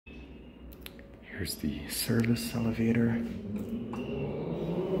Here's the service elevator.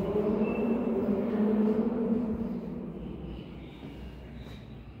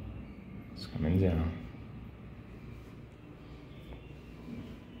 It's coming down.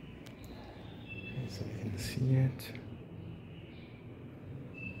 So you can see it.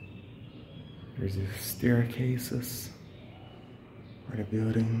 There's the staircases for the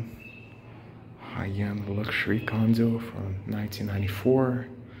building. High-end luxury condo from 1994.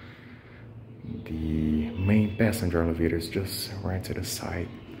 The main passenger elevator is just right to the side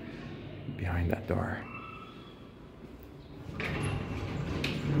behind that door.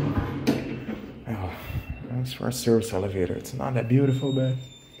 Oh, as for a service elevator, it's not that beautiful, but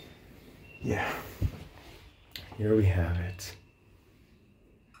yeah, here we have it.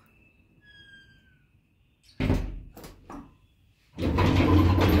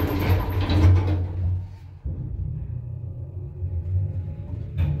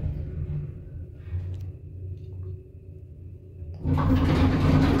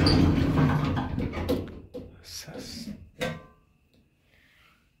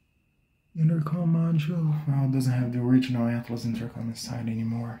 Intercom module. Well, it doesn't have the original Atlas intercom inside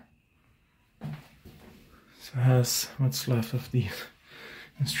anymore. So it has what's left of the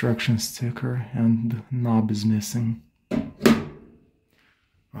instruction sticker, and the knob is missing.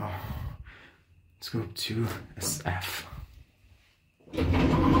 Oh, let's go to SF.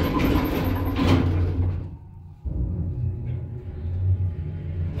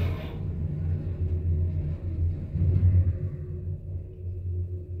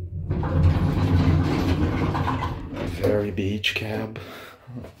 Very beach cab.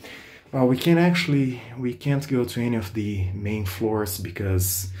 Well, we can't go to any of the main floors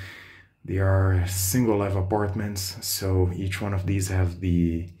because they are single level apartments, so each one of these have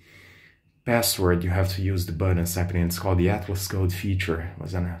the password. You have to use the buttons type it in. It's called the Atlas code feature. It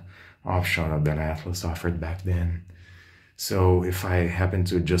was an option of that Atlas offered back then. So if I happen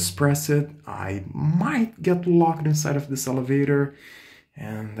to just press it, I might get locked inside of this elevator,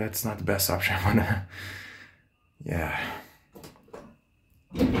 and that's not the best option. I wanna, yeah.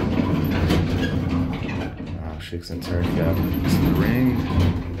 Oh, shakes and turns up. It's the ring.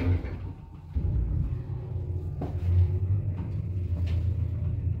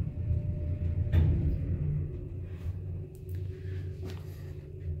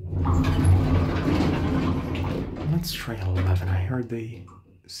 Let's try 11. I heard they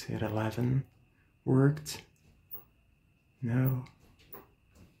said 11 worked. No.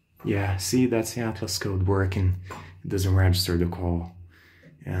 Yeah, see, that's the Atlas code working. It doesn't register the call.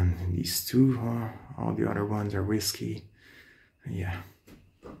 And these two, all the other ones are risky. Yeah.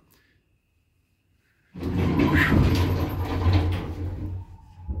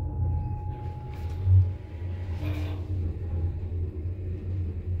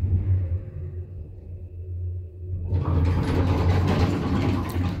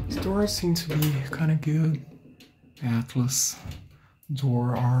 These doors seem to be kind of good. Atlas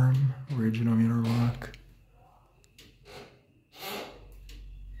door arm, original interlock.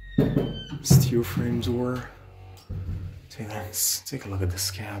 Steel frame door. Let's take a look at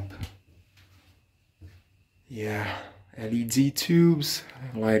this cab. Yeah, LED tubes.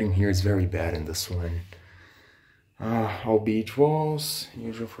 Lighting here is very bad in this one. All beige walls,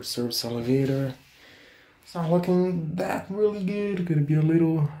 usual for service elevator. It's not looking that really good. Could be a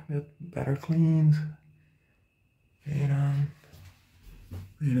little bit better cleaned.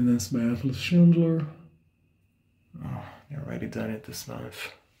 Maintenance by Atlas Schindler. Oh, they already done it this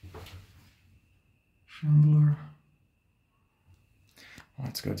month. Schindler.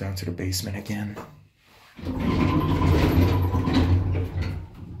 Let's go down to the basement again.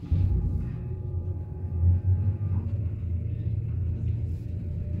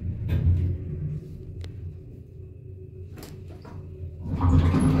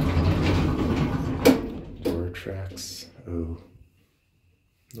 Door tracks. Oh.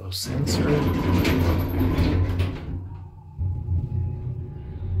 Low sensor.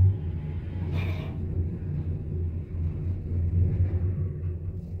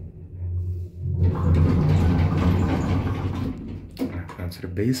 Down to the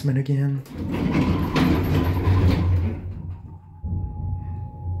basement again.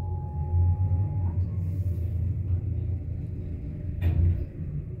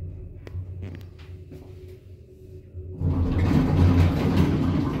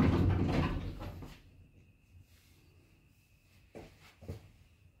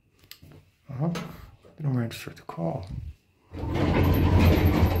 They don't register the call.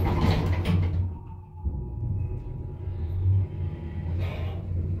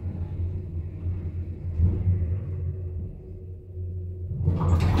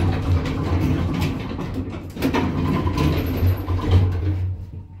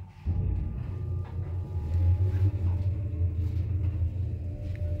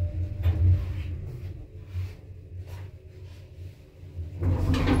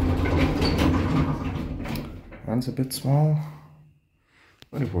 Runs a bit small,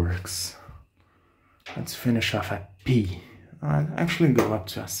 but it works. Let's finish off at P. I'd actually go up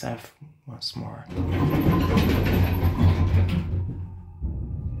to SF once more.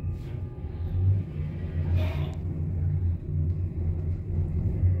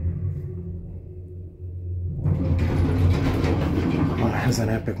 One has an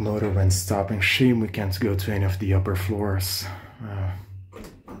epic motor when stopping. Shame we can't go to any of the upper floors.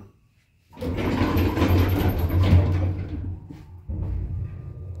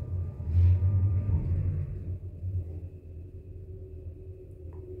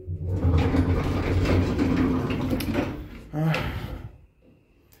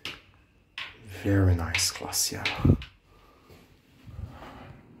 Very nice class, yeah.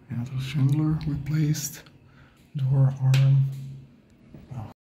 Handle chandelier replaced, door arm.